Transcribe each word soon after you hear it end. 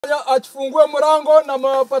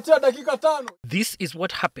This is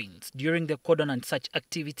what happens during the cordon and search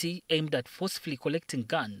activity aimed at forcefully collecting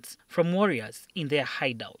guns from warriors in their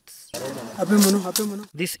hideouts.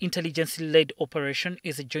 This intelligence-led operation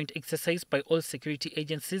is a joint exercise by all security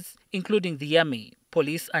agencies, including the Army,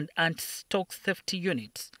 Police and Anti-Stock Theft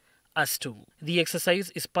Units. The exercise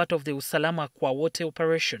is part of the Usalaama Wote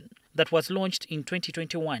operation that was launched in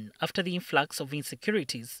 2021 after the influx of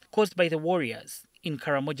insecurities caused by the warriors in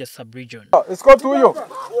Karamoja sub-region.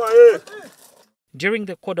 During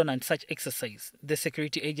the cordon and search exercise, the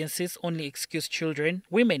security agencies only excuse children,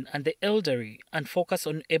 women and the elderly and focus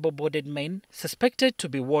on able-bodied men suspected to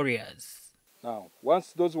be warriors. Now,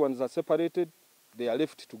 once those ones are separated, they are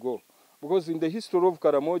left to go. Because in the history of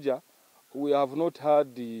Karamoja, we have not had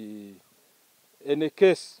any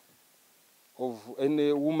case of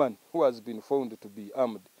any woman who has been found to be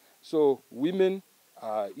armed. So women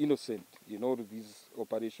are innocent in all these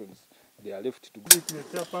operations. They are left to go.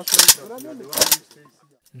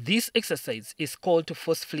 This exercise is called to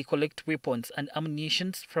forcefully collect weapons and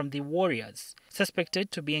ammunition from the warriors suspected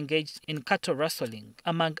to be engaged in cattle rustling,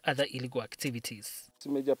 among other illegal activities. Its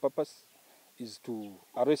major purpose is to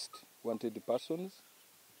arrest wanted persons,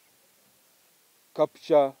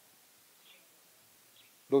 capture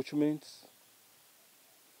documents,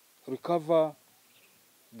 recover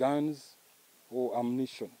guns or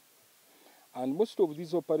ammunition. And most of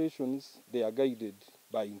these operations, they are guided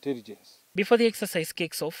by intelligence. Before the exercise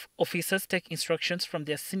kicks off, officers take instructions from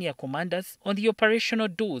their senior commanders on the operational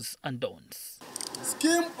do's and don'ts.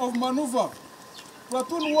 Scheme of maneuver.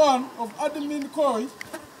 Platoon 1 of Admin Koi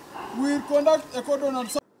will conduct a cordon and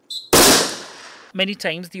search. Many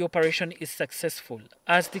times the operation is successful,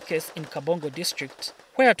 as the case in Kabongo district,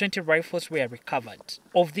 where 20 rifles were recovered.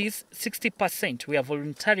 Of these, 60% were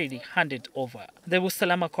voluntarily handed over. The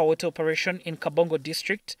Usalaama Wote operation in Kabongo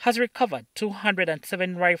district has recovered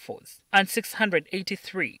 207 rifles and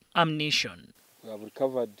 683 ammunition. We have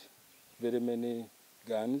recovered very many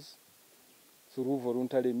guns through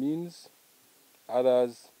voluntary means,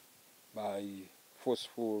 others by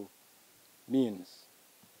forceful means.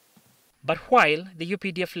 But while the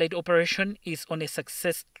UPDF-led operation is on a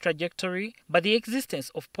success trajectory, but the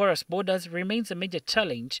existence of porous borders remains a major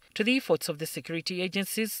challenge to the efforts of the security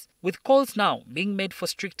agencies, with calls now being made for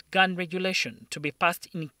strict gun regulation to be passed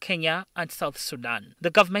in Kenya and South Sudan.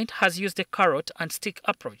 The government has used a carrot and stick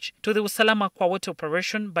approach to the Usalaama Wote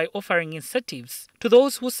operation by offering incentives to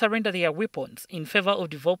those who surrender their weapons in favor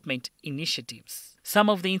of development initiatives.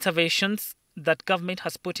 Some of the interventions that government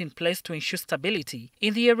has put in place to ensure stability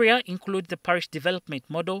in the area include the parish development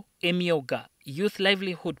model, emyoga, youth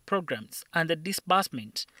livelihood programs, and the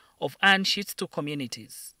disbursement of iron sheets to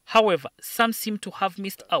communities. However, some seem to have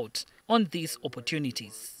missed out on these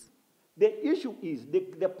opportunities. The issue is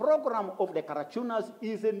the program of the Karachunas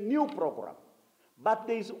is a new program, but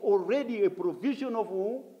there is already a provision of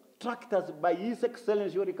tractors by His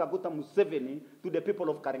Excellency Yoweri Kaguta Museveni to the people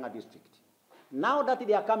of Karenga district. Now that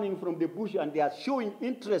they are coming from the bush and they are showing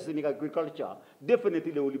interest in agriculture,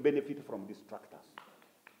 definitely they will benefit from these tractors.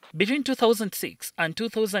 Between 2006 and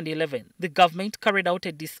 2011, the government carried out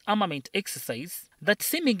a disarmament exercise that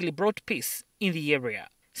seemingly brought peace in the area.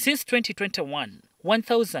 Since 2021,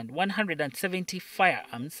 1,170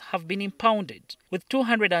 firearms have been impounded, with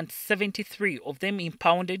 273 of them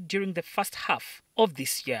impounded during the first half of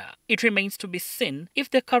this year. It remains to be seen if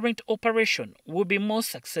the current operation will be more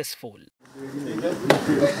successful.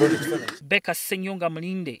 Ssenyonga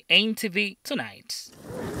Mulinde, NTV Tonight.